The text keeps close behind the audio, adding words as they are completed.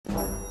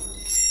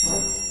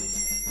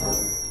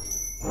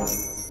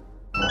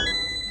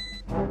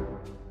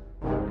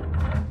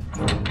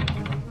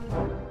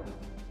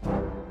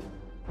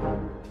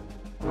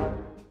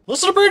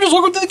Listen to Breeders,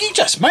 welcome to the Geek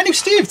Chest. My name's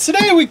Steve.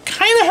 Today we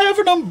kind of have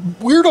a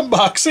weird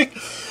unboxing.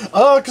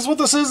 Because what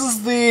this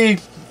is the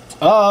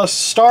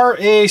Star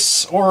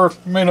Ace, or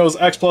you may know as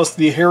X Plus,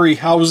 the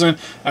Harryhausen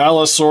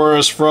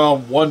Allosaurus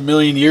from 1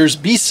 million years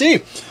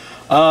BC.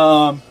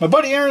 My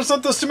buddy Aaron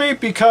sent this to me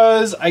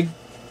because I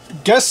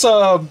guess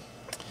they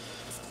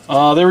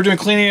were doing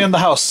cleaning in the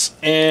house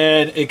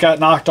and it got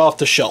knocked off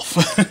the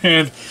shelf.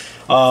 And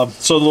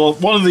so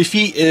one of the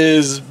feet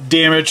is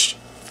damaged.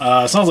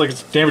 Sounds like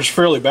it's damaged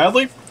fairly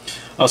badly.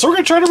 So we're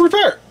going to try to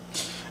repair it.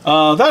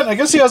 That, I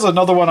guess he has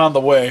another one on the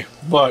way,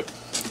 but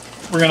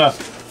we're going to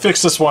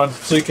fix this one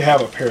so you can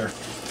have a pair.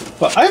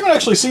 But I haven't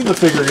actually seen the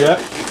figure yet,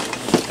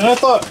 and I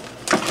thought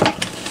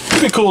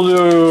it'd be cool to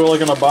do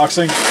like an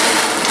unboxing.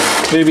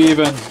 Maybe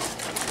even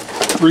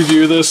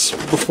review this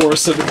before I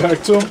send it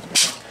back to him.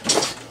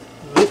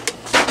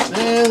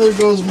 And there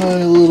goes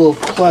my little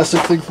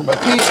plastic thing for my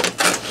feet.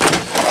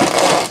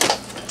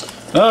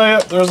 Oh yeah,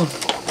 there's a...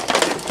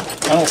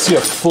 I don't see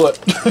a foot.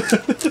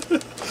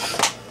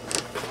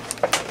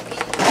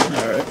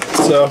 Alright,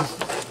 so...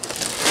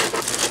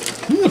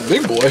 he's a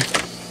big boy.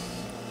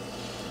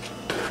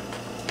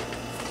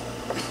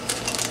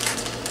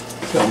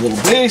 Got a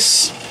little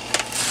base.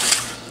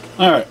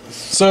 Alright,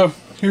 so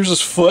here's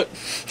his foot.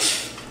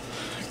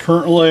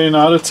 Currently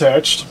not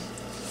attached. I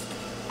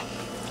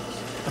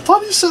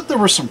thought he said there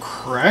was some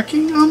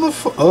cracking on the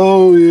foot.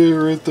 Oh yeah,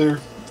 right there.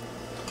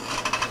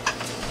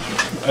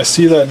 I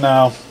see that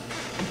now.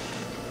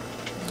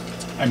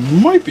 I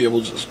might be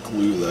able to just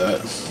glue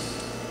that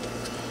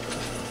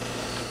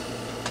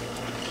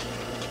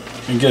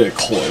and get it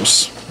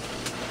close.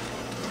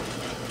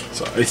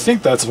 So I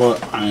think that's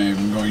what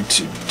I'm going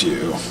to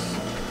do.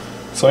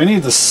 So I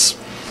need to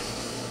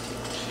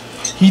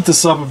heat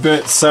this up a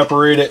bit,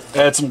 separate it,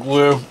 add some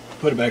glue,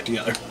 put it back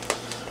together.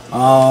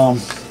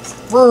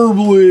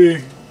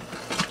 Preferably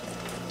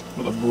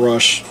with a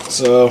brush.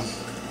 So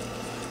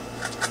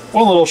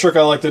one little trick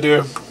I like to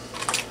do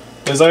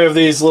is I have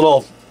these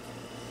little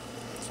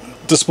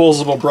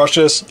disposable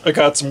brushes. I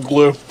got some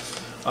glue,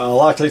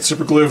 Loctite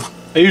super glue.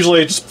 I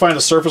usually just find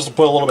a surface to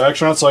put a little bit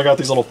extra on, so I got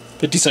these little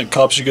 50-cent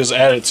cups. You can just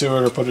add it to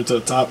it or put it to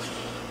the top.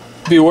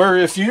 Be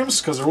wary of fumes,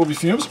 because there will be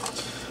fumes.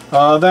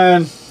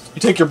 Then you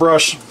take your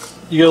brush,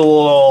 you get a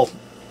little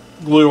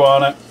glue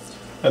on it,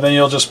 and then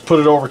you'll just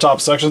put it over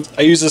top sections.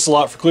 I use this a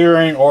lot for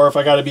clearing, or if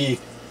I got to be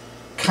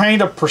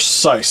kind of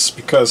precise,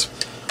 because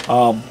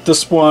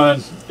this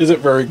one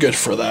isn't very good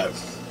for that.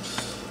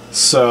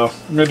 So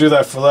I'm going to do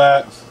that for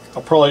that.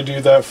 I'll probably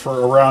do that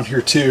for around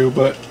here too,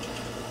 but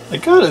I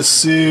gotta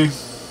see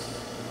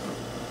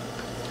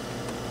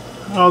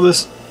how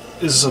this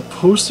is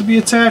supposed to be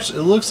attached.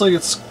 It looks like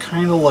it's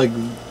kind of like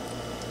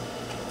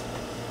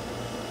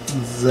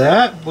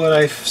that, but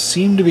I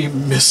seem to be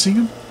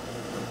missing a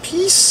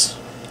piece.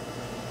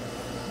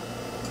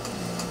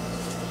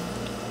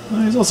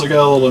 He's also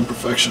got a little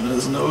imperfection in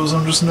his nose,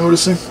 I'm just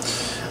noticing.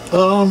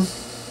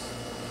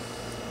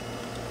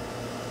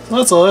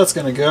 That's all that's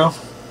gonna go.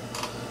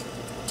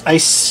 I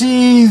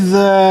see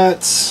that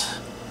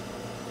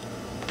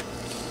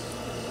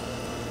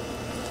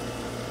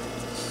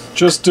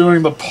just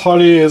doing the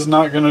putty is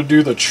not going to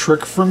do the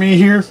trick for me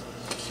here.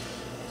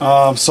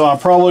 So I'm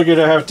probably going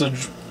to have to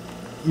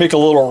make a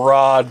little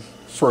rod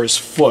for his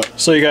foot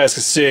so you guys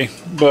can see.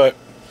 But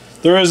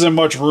there isn't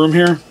much room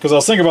here because I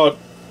was thinking about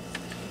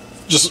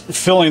just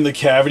filling the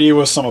cavity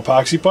with some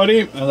epoxy putty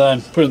and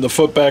then putting the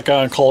foot back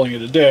on and calling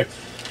it a day.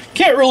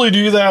 Can't really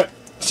do that,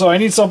 so I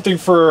need something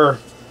for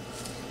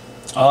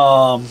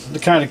to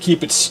kind of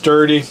keep it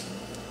sturdy,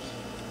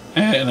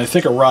 and I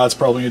think a rod's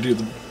probably going to do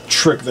the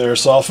trick there.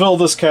 So I'll fill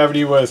this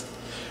cavity with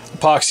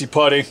epoxy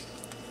putty,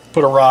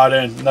 put a rod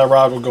in, and that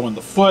rod will go in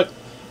the foot,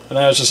 and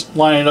then it's just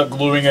lining it up,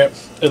 gluing it,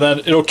 and then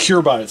it'll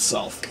cure by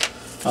itself.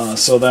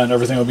 So then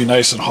everything will be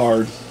nice and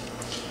hard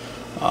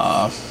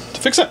to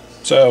fix it.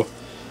 So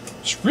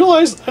just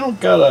realized I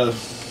don't gotta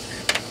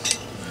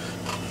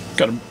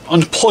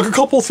unplug a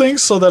couple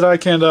things so that I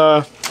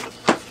can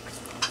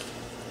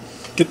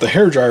get the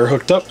hairdryer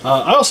hooked up.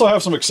 I also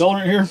have some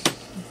accelerant here in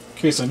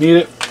case I need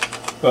it,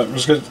 but I'm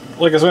just gonna,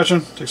 like I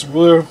mentioned, take some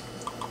glue,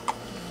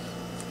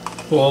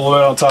 put a little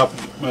bit on top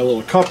of my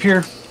little cup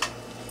here.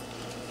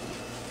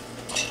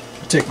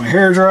 Take my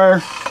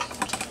hairdryer.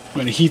 I'm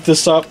gonna heat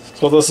this up.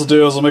 So what this will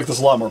do is it'll make this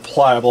a lot more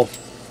pliable.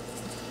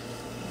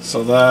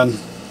 So then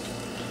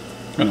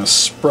I'm gonna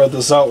spread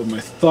this out with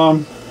my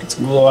thumb, get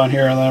some glue on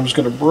here, and then I'm just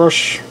gonna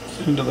brush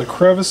into the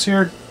crevice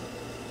here.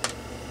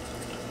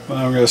 And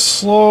I'm going to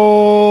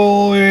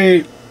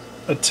slowly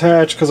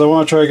attach because I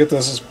want to try to get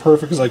this as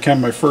perfect as I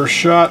can my first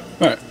shot.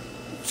 Alright,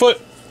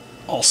 foot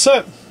all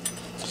set.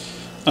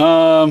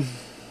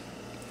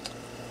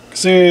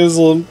 See, there's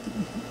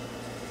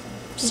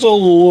still a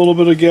little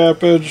bit of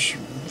gappage.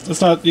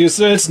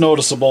 It's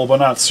noticeable, but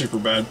not super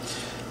bad.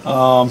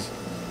 I'm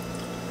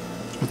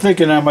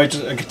thinking I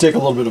could take a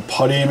little bit of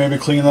putty and maybe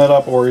clean that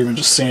up, or even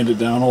just sand it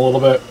down a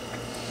little bit.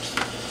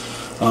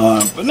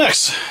 But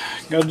next,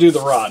 got to do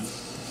the rod.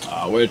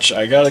 Which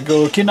I gotta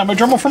go kidnap my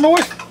Dremel from my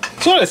wife.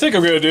 So what I think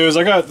I'm gonna do is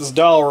I got this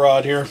dowel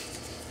rod here.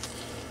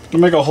 to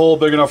make a hole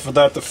big enough for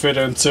that to fit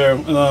into,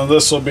 and then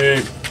this will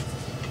be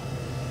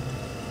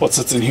what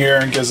sits in here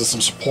and gives it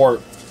some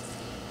support.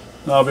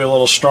 That'll be a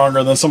little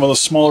stronger than some of the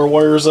smaller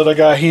wires that I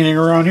got hanging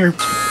around here.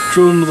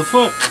 Drill into the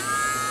foot.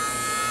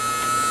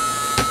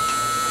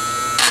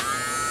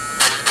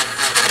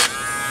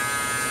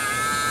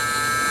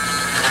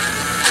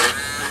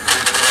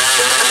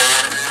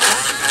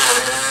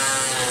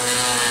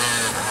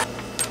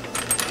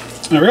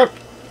 There we go.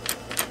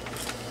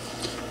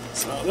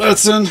 So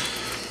that's in.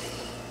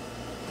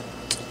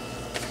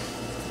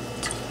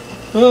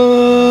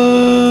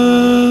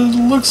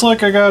 Looks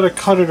like I gotta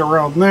cut it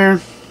around there.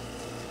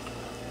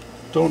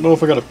 Don't know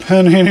if I got a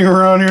pen hanging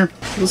around here.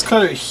 Let's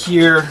cut it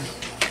here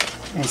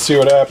and see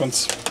what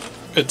happens.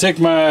 I take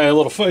my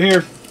little foot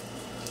here.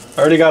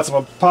 I already got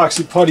some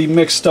epoxy putty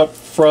mixed up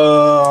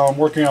from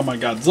working on my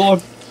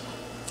Godzilla.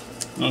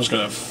 I'm just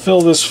gonna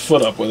fill this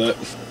foot up with it.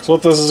 So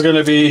what this is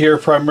gonna be here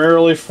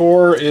primarily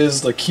for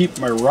is to keep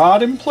my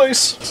rod in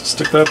place. So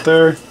stick that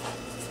there.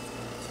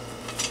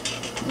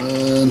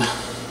 And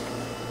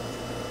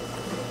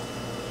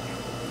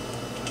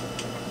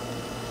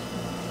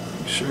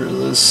make sure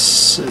this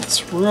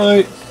sits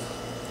right.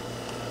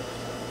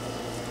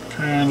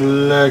 Kind of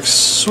like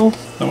so.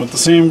 Then with the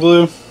same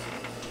glue,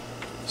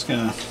 just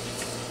gonna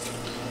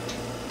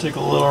take a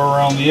little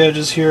around the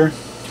edges here.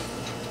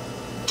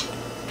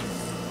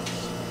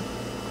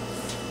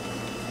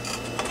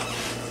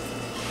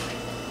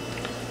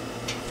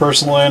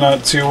 Personally,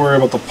 not too worried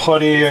about the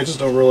putty. I just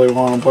don't really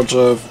want a bunch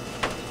of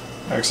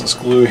excess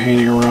glue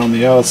hanging around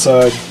the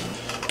outside.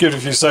 Give it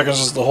a few seconds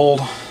just to hold.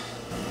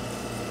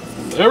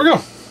 There we go.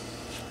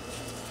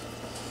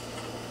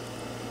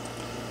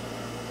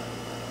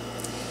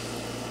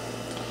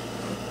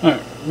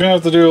 Alright, I'm gonna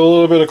have to do a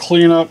little bit of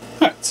cleanup.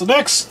 Alright, so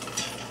next,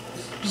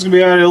 I'm just gonna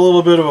be adding a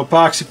little bit of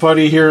epoxy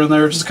putty here and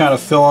there, just kind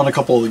of fill in a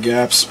couple of the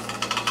gaps,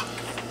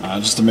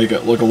 just to make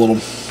it look a little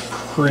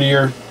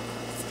prettier.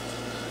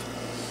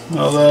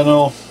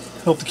 That'll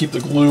help to keep the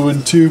glue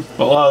in too.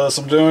 But a lot of this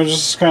I'm doing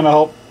just kind of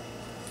help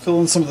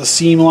fill in some of the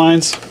seam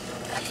lines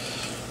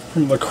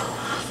from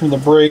the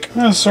break.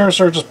 Start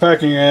just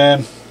packing it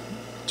in,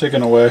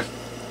 taking away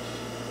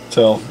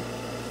till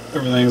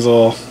everything's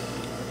all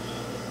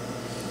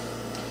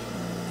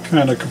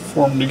kind of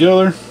conformed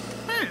together.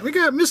 Alright, we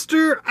got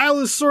Mr.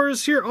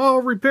 Allosaurus here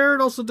all repaired.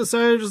 Also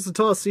decided just to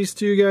toss these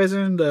two guys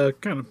in to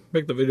kind of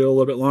make the video a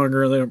little bit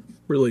longer. They don't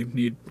really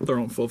need their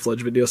own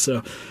full-fledged video,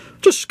 so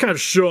just kind of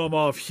show them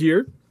off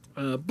here.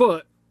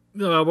 But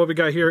what we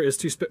got here is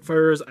two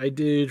Spitfires I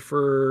did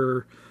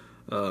for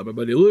my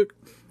buddy Luke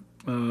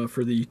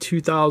for the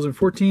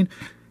 2014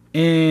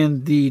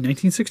 and the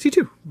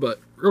 1962. But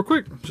real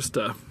quick, just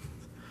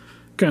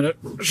kind of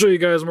show you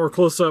guys more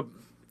close-up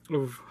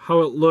of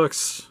how it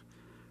looks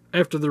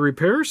after the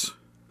repairs.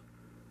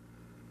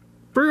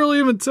 Barely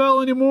even tell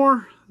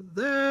anymore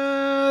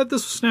that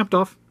this was snapped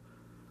off.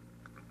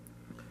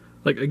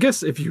 Like, I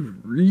guess if you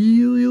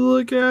really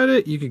look at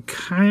it, you can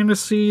kind of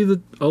see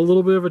a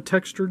little bit of a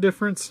texture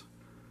difference.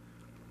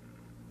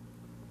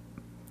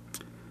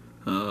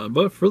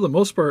 But for the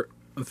most part,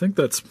 I think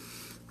that's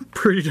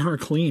pretty darn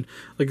clean.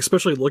 Like,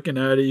 especially looking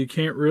at it, you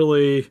can't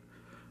really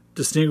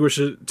distinguish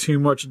it too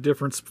much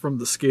difference from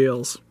the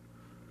scales,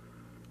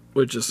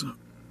 which is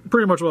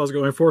pretty much what I was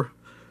going for.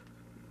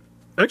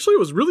 Actually, I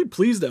was really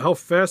pleased at how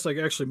fast I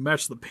actually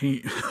matched the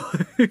paint.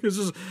 It's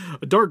just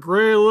a dark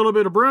gray, a little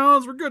bit of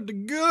browns. We're good to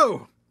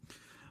go.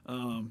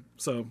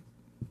 So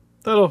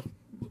that'll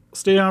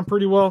stay on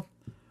pretty well.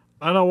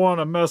 I don't want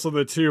to mess with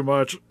it too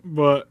much,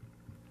 but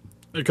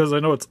because I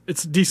know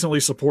it's decently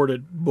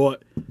supported,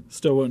 but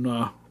still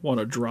wouldn't want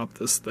to drop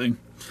this thing.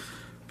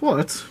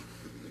 But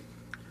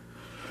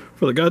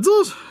for the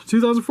Godzillas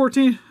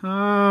 2014,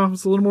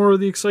 it's a little more of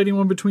the exciting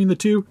one between the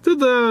two. Did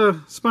the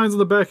spines on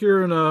the back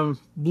here in a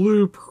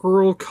blue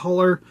pearl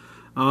color,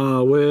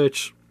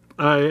 which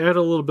I added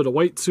a little bit of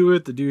white to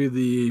it to do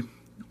the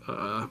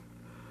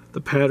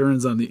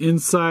patterns on the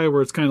inside,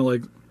 where it's kind of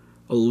like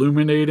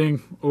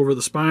illuminating over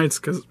the spines.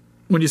 Because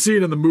when you see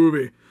it in the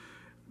movie,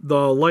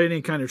 the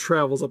lighting kind of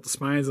travels up the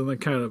spines and then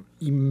kind of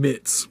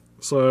emits.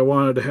 So I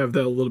wanted to have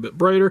that a little bit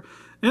brighter.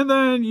 And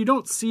then you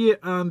don't see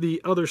it on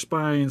the other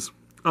spines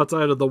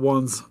outside of the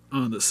ones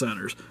on the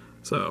centers.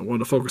 So I wanted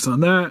to focus on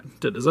that.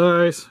 Did his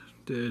eyes.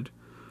 Did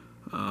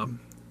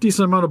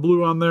decent amount of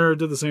blue on there.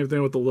 Did the same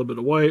thing with a little bit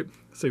of white.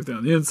 Same thing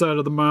on the inside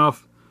of the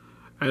mouth.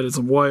 Added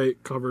some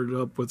white. Covered it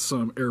up with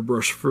some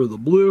airbrush for the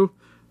blue.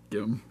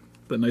 Give him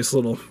the nice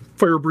little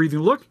fire-breathing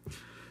look.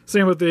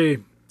 Same with the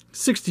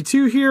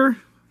 62 here.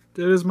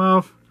 Did his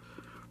mouth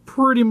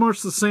pretty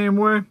much the same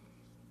way.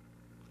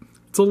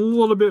 It's a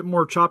little bit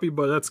more choppy,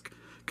 but that's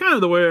kind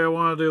of the way I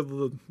wanted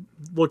the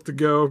look to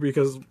go,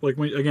 because like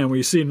when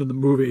you see it in the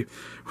movie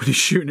when he's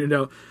shooting it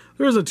out,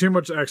 there isn't too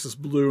much excess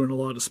blue in a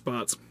lot of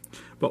spots,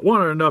 but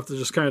wanted enough to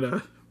just kind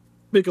of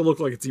make it look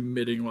like it's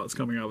emitting while it's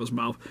coming out of his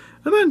mouth.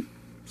 And then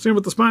same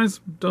with the spines,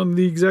 done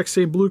the exact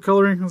same blue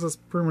coloring, because that's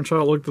pretty much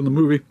how it looked in the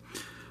movie.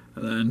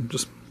 And then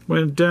just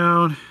went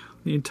down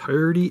the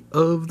entirety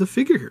of the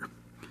figure here.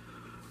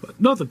 But But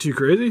nothing too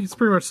crazy. It's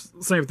pretty much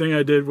the same thing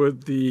I did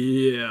with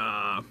the,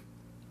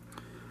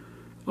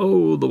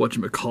 the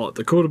whatchamacallit,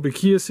 the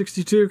Kotobukiya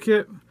 62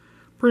 kit.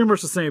 Pretty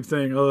much the same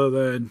thing, other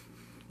than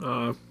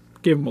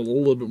gave him a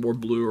little bit more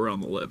blue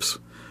around the lips.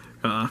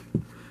 Kind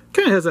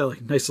of has that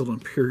like nice little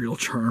imperial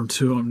charm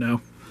to him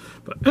now.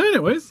 But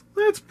anyways,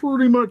 that's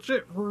pretty much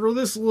it for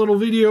this little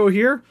video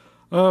here.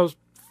 It was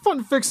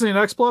fun fixing an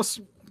X Plus.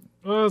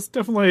 It's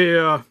definitely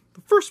the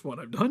first one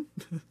I've done.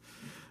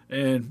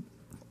 And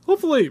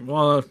hopefully,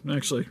 well,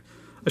 actually,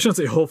 I shouldn't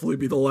say hopefully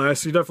be the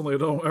last. You definitely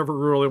don't ever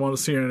really want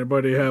to see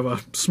anybody have a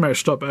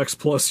smashed up X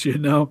Plus, you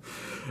know.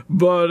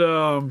 But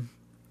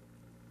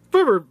if I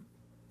ever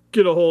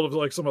get a hold of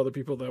like some other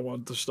people that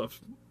want the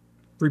stuff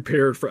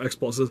repaired for X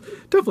Pluses,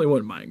 definitely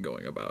wouldn't mind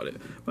going about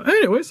it. But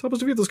anyways, help us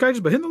defeat those guys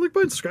by hitting the like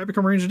button, subscribe,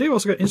 become a Ranger today. We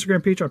also got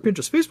Instagram, Patreon,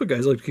 Pinterest, Facebook.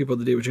 Guys, like to keep up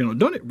to date with the channel.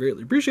 Don't it?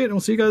 Greatly appreciate it. And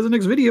we'll see you guys in the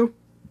next video.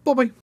 Bye bye.